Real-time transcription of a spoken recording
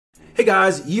Hey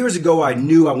guys, years ago I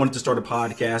knew I wanted to start a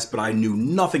podcast, but I knew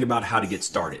nothing about how to get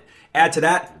started. Add to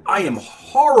that, I am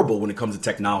horrible when it comes to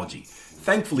technology.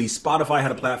 Thankfully, Spotify had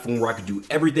a platform where I could do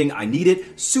everything I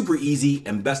needed, super easy,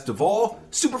 and best of all,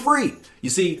 super free.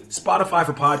 You see, Spotify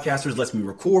for podcasters lets me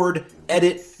record,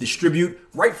 edit, distribute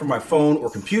right from my phone or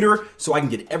computer so I can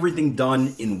get everything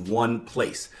done in one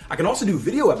place. I can also do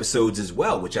video episodes as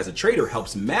well, which as a trader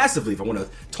helps massively if I want to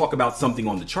talk about something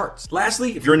on the charts.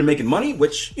 Lastly, if you're into making money,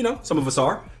 which, some of us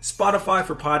are, Spotify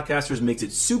for podcasters makes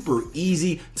it super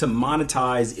easy to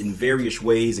monetize in various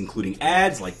ways, including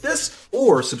ads like this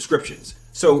or subscriptions.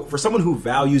 So for someone who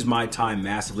values my time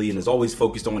massively and is always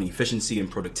focused on efficiency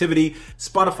and productivity,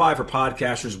 Spotify for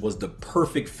podcasters was the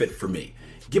perfect fit for me.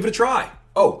 Give it a try.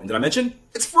 Oh, and did I mention?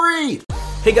 It's free!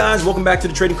 Hey guys, welcome back to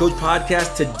the Trading Coach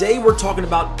Podcast. Today we're talking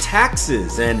about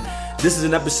taxes, and this is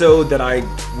an episode that I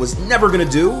was never gonna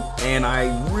do, and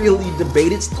I really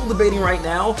debated, still debating right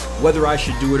now, whether I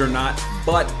should do it or not.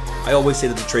 But I always say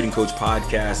that the Trading Coach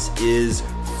Podcast is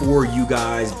for you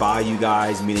guys, by you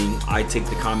guys, meaning I take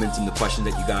the comments and the questions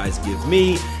that you guys give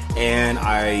me and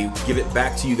I give it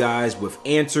back to you guys with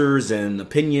answers and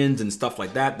opinions and stuff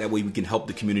like that. That way we can help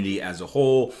the community as a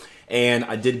whole. And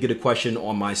I did get a question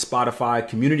on my Spotify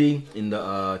community in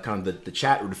the kind of the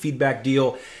chat or the feedback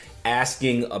deal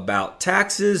asking about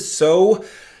taxes. So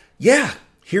yeah,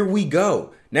 here we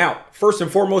go. Now, first and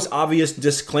foremost, obvious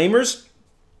disclaimers.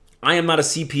 I am not a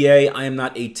CPA. I am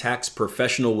not a tax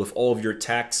professional. With all of your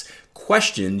tax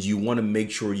questions, you want to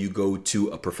make sure you go to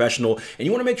a professional, and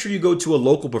you want to make sure you go to a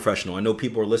local professional. I know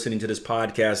people are listening to this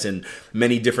podcast in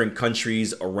many different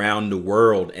countries around the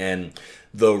world, and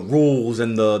the rules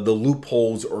and the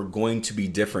loopholes are going to be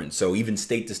different. So even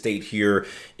state to state here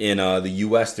in the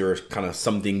US, there are kind of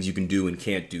some things you can do and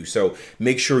can't do. So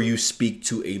make sure you speak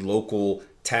to a local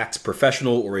tax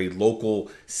professional or a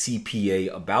local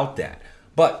CPA about that.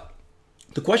 But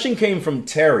the question came from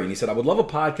Terry, and he said, I would love a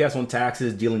podcast on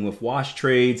taxes dealing with wash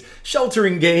trades,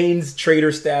 sheltering gains,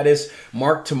 trader status,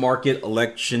 mark-to-market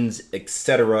elections,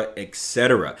 etc.,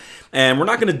 etc. And we're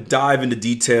not going to dive into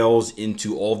details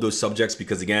into all of those subjects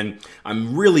because, again,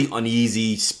 I'm really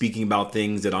uneasy speaking about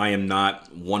things that I am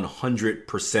not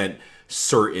 100%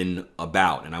 certain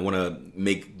about, and I want to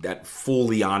make that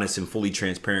fully honest and fully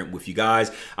transparent with you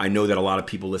guys. I know that a lot of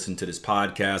people listen to this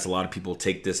podcast, a lot of people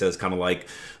take this as kind of like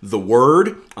the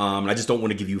word, and I just don't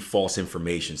want to give you false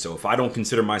information. So if I don't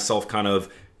consider myself kind of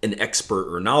an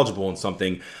expert or knowledgeable in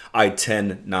something, I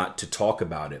tend not to talk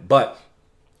about it. But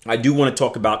I do want to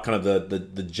talk about kind of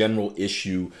the general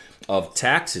issue of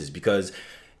taxes, because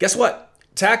guess what?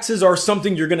 Taxes are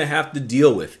something you're going to have to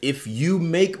deal with. If you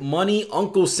make money,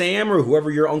 Uncle Sam or whoever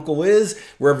your uncle is,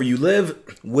 wherever you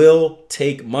live, will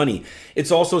take money. It's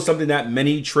also something that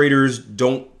many traders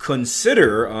don't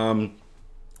consider,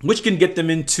 which can get them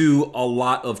into a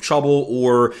lot of trouble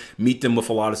or meet them with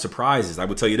a lot of surprises. I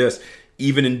would tell you this,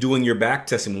 even in doing your back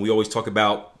testing, we always talk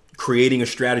about creating a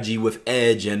strategy with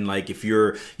edge, and like if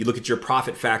you look at your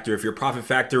profit factor, if your profit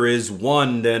factor is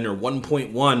 1 then or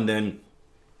 1.1, then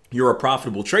you're a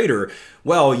profitable trader.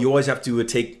 Well, you always have to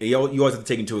take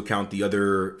into account the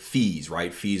other fees,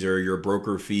 right? Fees are your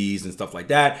broker fees and stuff like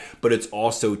that, but it's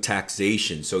also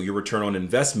taxation. So your return on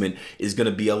investment is going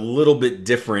to be a little bit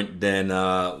different than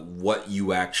what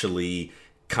you actually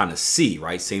kind of see,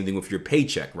 right? Same thing with your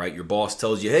paycheck, right? Your boss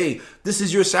tells you, hey, this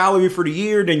is your salary for the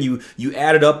year. Then you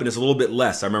add it up and it's a little bit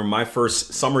less. I remember my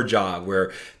first summer job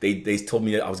where they told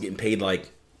me that I was getting paid like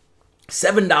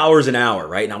 $7 an hour,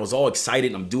 right? And I was all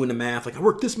excited and I'm doing the math. Like, I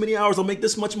work this many hours, I'll make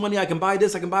this much money. I can buy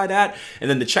this, I can buy that. And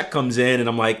then the check comes in and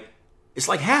I'm like, it's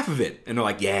like half of it. And they're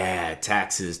like, yeah,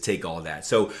 taxes, take all that.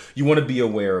 So you want to be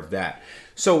aware of that.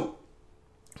 So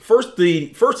firstly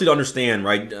to understand,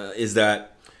 right, is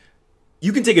that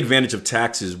you can take advantage of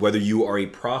taxes whether you are a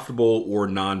profitable or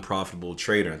non-profitable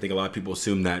trader. I think a lot of people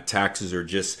assume that taxes are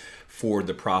just for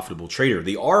the profitable trader.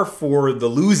 They are for the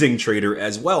losing trader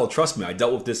as well. Trust me, I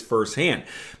dealt with this firsthand,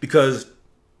 because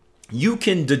you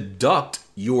can deduct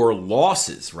your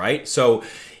losses, right? So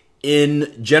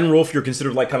in general, if you're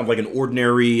considered like kind of like an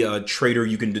ordinary trader,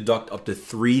 you can deduct up to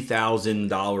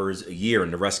 $3,000 a year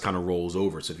and the rest kind of rolls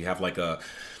over. So if you have like a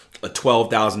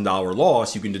 $12,000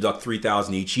 loss, you can deduct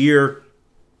 $3,000 each year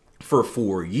for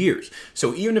 4 years.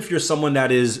 So even if you're someone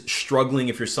that is struggling,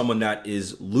 if you're someone that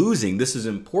is losing, this is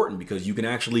important because you can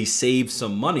actually save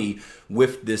some money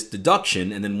with this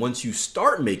deduction. And then once you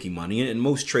start making money, and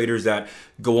most traders that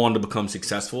go on to become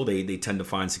successful, they tend to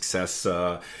find success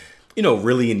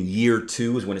really in year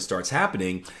 2 is when it starts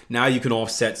happening. Now you can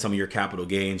offset some of your capital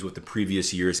gains with the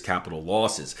previous year's capital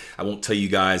losses. I won't tell you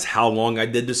guys how long I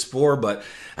did this for, but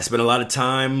I spent a lot of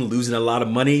time losing a lot of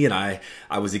money, and I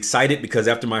was excited because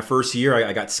after my first year,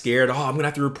 I got scared. Oh, I'm gonna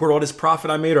have to report all this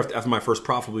profit I made. Or after my first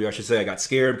profit, I should say, I got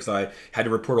scared because I had to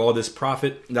report all this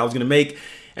profit that I was gonna make.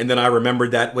 And then I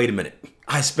remembered that, wait a minute,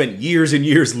 I spent years and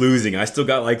years losing. I still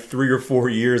got like 3 or 4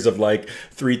 years of like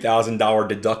 $3,000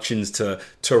 deductions to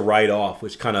write off,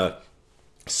 which kind of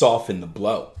softened the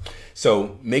blow.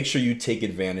 So make sure you take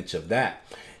advantage of that.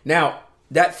 Now,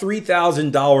 that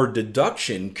 $3,000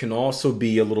 deduction can also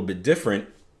be a little bit different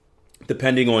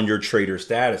depending on your trader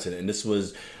status. And this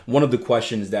was one of the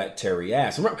questions that Terry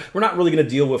asked. And we're not really going to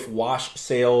deal with wash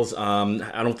sales.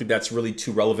 I don't think that's really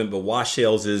too relevant, but wash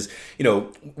sales is,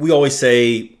 we always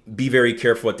say be very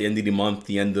careful at the end of the month,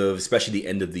 especially the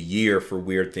end of the year for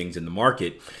weird things in the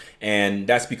market. And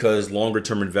that's because longer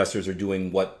term investors are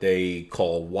doing what they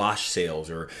call wash sales,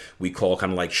 or we call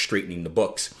kind of like straightening the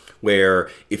books,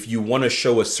 where if you want to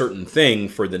show a certain thing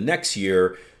for the next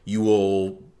year, you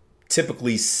will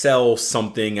typically sell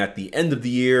something at the end of the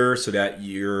year so that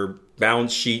your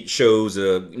balance sheet shows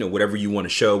whatever you want to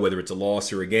show, whether it's a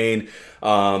loss or a gain,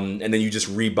 and then you just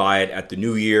rebuy it at the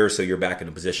new year so you're back in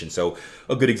a position. So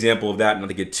a good example of that, not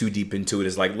to get too deep into it,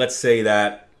 is like, let's say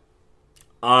that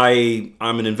I'm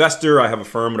an investor, I have a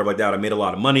firm, whatever like that, I made a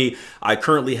lot of money. I'm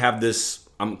currently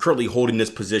holding this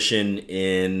position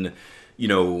in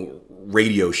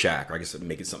Radio Shack, or I guess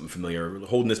make it something familiar,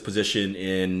 holding this position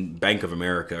in Bank of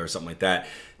America or something like that,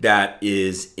 that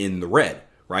is in the red,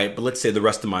 right? But let's say the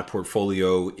rest of my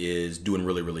portfolio is doing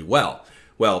really, really well.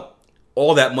 Well,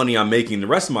 all that money I'm making, the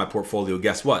rest of my portfolio,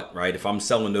 guess what, right? If I'm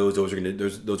selling those are going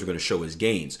to show as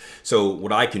gains. So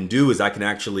what I can do is I can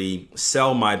actually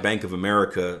sell my Bank of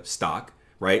America stock,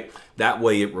 right? That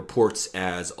way it reports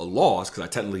as a loss because I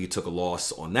technically took a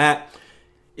loss on that.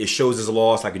 It shows as a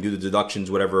loss. I can do the deductions,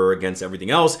 whatever, against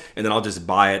everything else. And then I'll just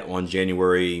buy it on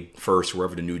January 1st,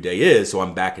 wherever the new day is. So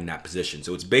I'm back in that position.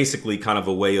 So it's basically kind of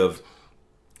a way of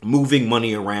moving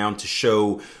money around to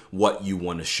show what you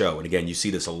want to show. And again, you see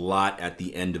this a lot at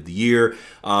the end of the year.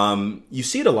 You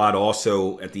see it a lot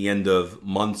also at the end of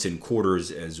months and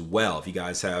quarters as well. If you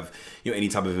guys have any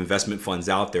type of investment funds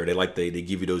out there, they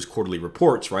give you those quarterly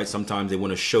reports, right? Sometimes they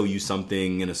want to show you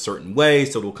something in a certain way,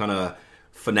 so it'll kind of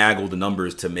finagle the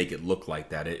numbers to make it look like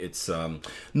that. It's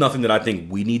nothing that I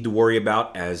think we need to worry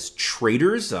about as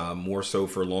traders, more so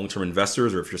for long-term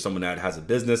investors or if you're someone that has a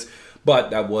business.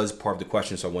 But that was part of the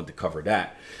question, so I wanted to cover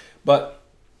that. But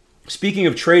speaking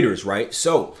of traders, right?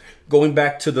 So going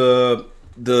back to the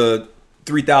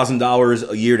 $3,000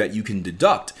 a year that you can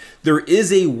deduct, there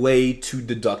is a way to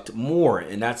deduct more,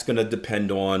 and that's going to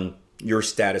depend on your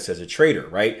status as a trader,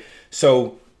 right?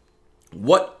 So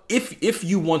what if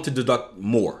you want to deduct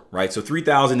more, right? So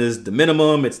 3,000 is the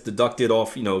minimum. It's deducted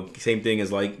off, same thing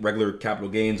as like regular capital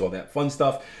gains, all that fun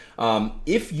stuff.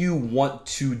 If you want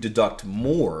to deduct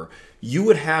more, you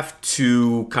would have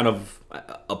to kind of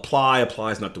apply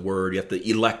is not the word. You have to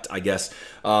elect, I guess,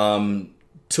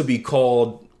 to be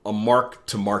called a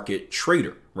mark-to-market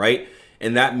trader, right?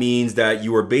 And that means that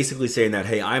you are basically saying that,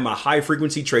 hey, I'm a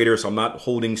high-frequency trader, so I'm not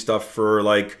holding stuff for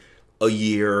like a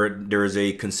year. There's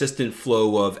a consistent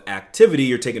flow of activity.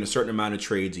 You're taking a certain amount of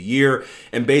trades a year,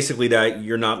 and basically that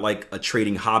you're not like a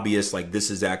trading hobbyist. Like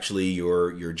this is actually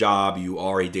your job. You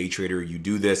are a day trader. You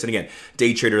do this, and again,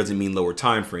 day trader doesn't mean lower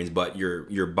time frames, but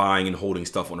you're buying and holding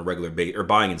stuff on a regular basis, or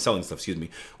buying and selling stuff,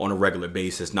 on a regular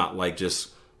basis, not like just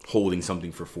holding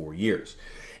something for 4 years.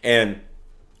 And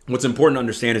what's important to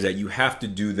understand is that you have to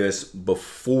do this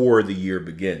before the year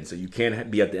begins. So you can't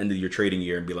be at the end of your trading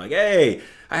year and be like, hey,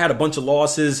 I had a bunch of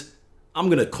losses. I'm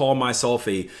going to call myself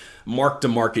a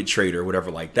mark-to-market trader,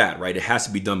 whatever like that, right? It has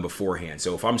to be done beforehand.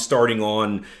 So if I'm starting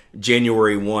on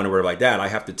January 1 or whatever like that, I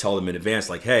have to tell them in advance,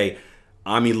 like, hey,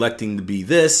 I'm electing to be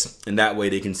this, and that way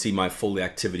they can see my full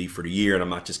activity for the year, and I'm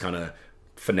not just kind of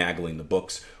finagling the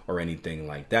books or anything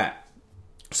like that.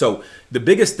 So the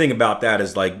biggest thing about that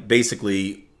is like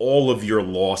basically all of your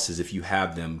losses, if you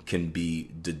have them, can be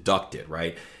deducted,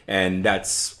 right? And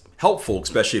that's helpful,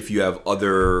 especially if you have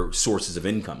other sources of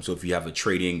income. So if you have a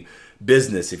trading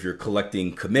business, if you're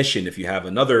collecting commission, if you have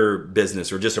another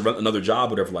business or just another job,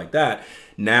 whatever like that,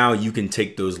 now you can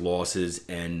take those losses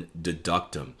and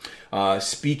deduct them.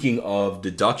 Speaking of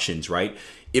deductions, right?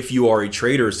 If you are a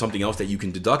trader, something else that you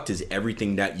can deduct is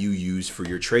everything that you use for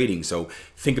your trading. So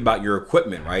think about your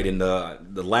equipment, right? In the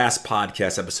last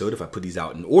podcast episode, if I put these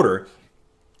out in order,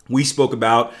 we spoke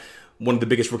about one of the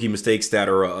biggest rookie mistakes that,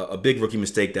 or a big rookie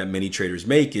mistake that many traders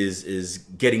make is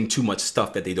getting too much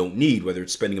stuff that they don't need, whether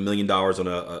it's spending $1 million on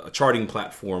a charting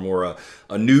platform or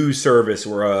a news service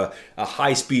or a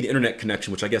high-speed internet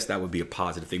connection, which I guess that would be a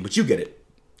positive thing, but you get it.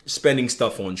 Spending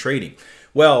stuff on trading.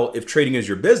 Well, if trading is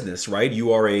your business, right,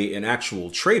 you are an actual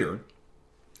trader,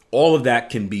 all of that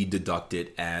can be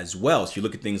deducted as well. So you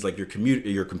look at things like your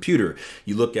computer,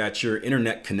 you look at your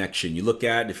internet connection, you look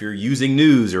at if you're using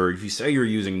news, or if you say you're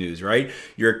using news, right?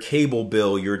 Your cable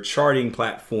bill, your charting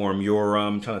platform, your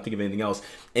I'm trying to think of anything else,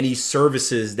 any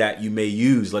services that you may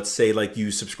use. Let's say like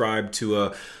you subscribe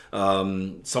to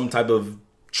some type of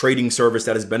trading service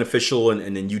that is beneficial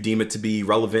and then you deem it to be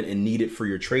relevant and needed for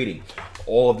your trading.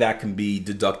 All of that can be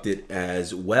deducted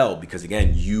as well because,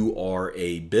 again, you are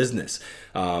a business.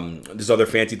 There's other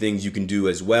fancy things you can do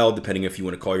as well, depending if you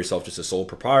want to call yourself just a sole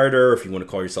proprietor, if you want to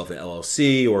call yourself an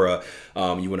LLC, or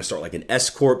you want to start like an S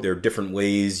Corp. There are different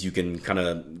ways you can kind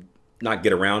of not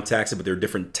get around taxes, but there are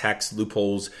different tax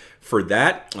loopholes for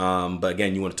that. But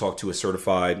again, you want to talk to a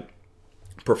certified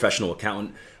professional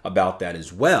accountant about that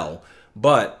as well.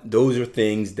 But those are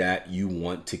things that you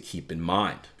want to keep in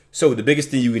mind. So the biggest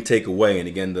thing you can take away, and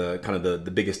again,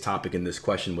 the biggest topic in this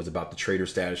question was about the trader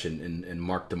status and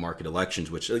mark-to-market elections,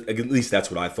 which at least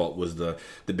that's what I thought was the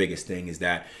biggest thing, is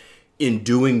that in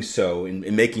doing so,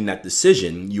 in making that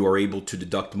decision, you are able to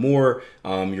deduct more.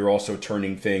 You're also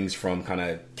turning things from kind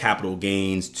of capital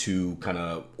gains to kind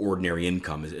of ordinary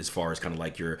income as far as kind of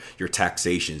like your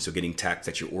taxation. So getting taxed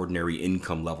at your ordinary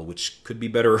income level, which could be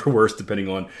better or worse depending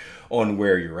on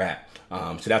where you're at.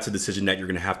 So that's a decision that you're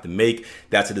going to have to make.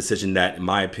 That's a decision that, in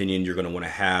my opinion, you're going to want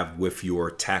to have with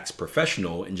your tax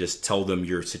professional and just tell them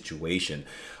your situation.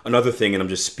 Another thing, and I'm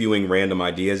just spewing random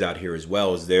ideas out here as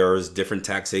well, is there's different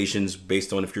taxations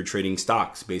based on if you're trading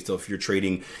stocks, based off if you're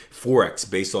trading Forex,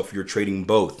 based off if you're trading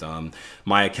both.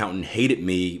 My accountant hated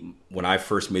me when I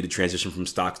first made the transition from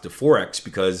stocks to Forex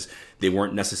because they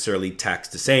weren't necessarily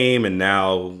taxed the same, and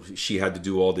now she had to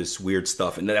do all this weird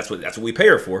stuff, and that's what we pay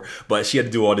her for. But she had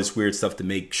to do all this weird stuff to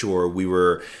make sure we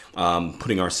were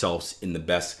putting ourselves in the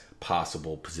best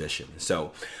possible position.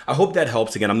 So I hope that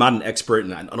helps. Again, I'm not an expert,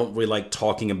 and I don't really like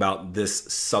talking about this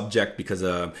subject because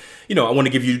I want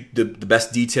to give you the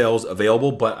best details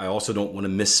available, but I also don't want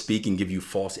to misspeak and give you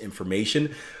false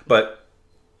information. But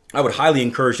I would highly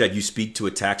encourage that you speak to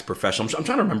a tax professional. I'm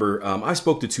trying to remember. I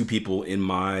spoke to two people in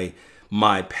my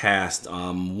past.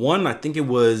 One, I think it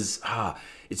was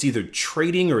it's either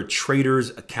trading or traders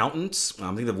accountants.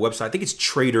 I think the website, I think it's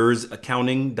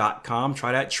Tradersaccounting.com.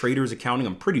 Try that, Traders Accounting.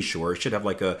 I'm pretty sure it should have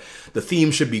like the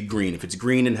theme should be green. If it's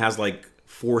green and has like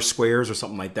 4 squares or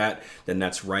something like that, then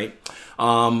that's right.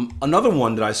 Another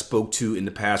one that I spoke to in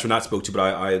the past, or not spoke to, but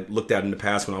I looked at in the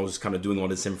past when I was kind of doing all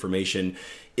this information,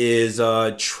 is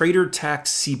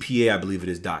TraderTaxCPA, I believe it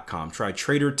is .com. Try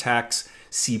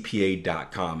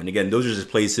TraderTaxCPA.com. And again, those are just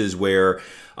places where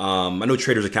I know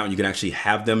Traders Accountant, you can actually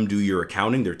have them do your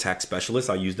accounting. They're tax specialists.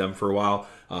 I used them for a while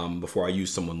before I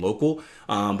used someone local.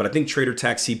 But I think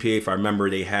TraderTaxCPA, if I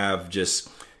remember, they have just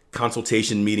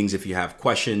consultation meetings if you have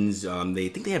questions. They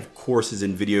think they have courses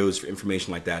and videos for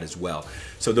information like that as well.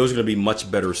 So those are going to be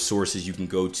much better sources you can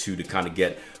go to kind of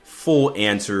get full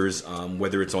answers,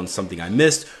 whether it's on something I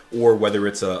missed or whether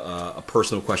it's a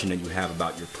personal question that you have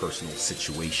about your personal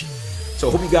situation. So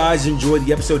I hope you guys enjoyed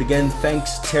the episode. Again,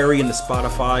 thanks Terry and the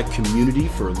Spotify community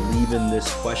for leaving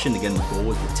this question. Again, the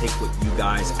goal is to take what you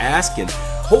guys ask and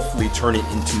hopefully turn it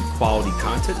into quality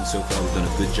content. And so far, we've done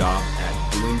a good job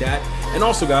at doing that. And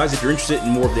also, guys, if you're interested in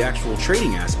more of the actual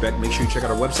trading aspect, make sure you check out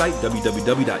our website,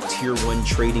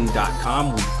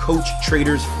 www.tier1trading.com. We coach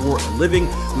traders for a living.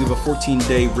 We have a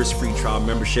 14-day risk-free trial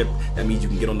membership. That means you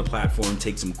can get on the platform,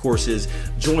 take some courses,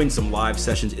 join some live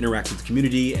sessions, interact with the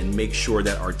community, and make sure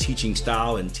that our teaching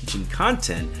style and teaching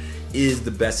content is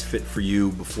the best fit for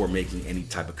you before making any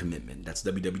type of commitment. That's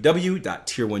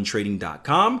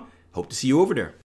www.tier1trading.com. Hope to see you over there.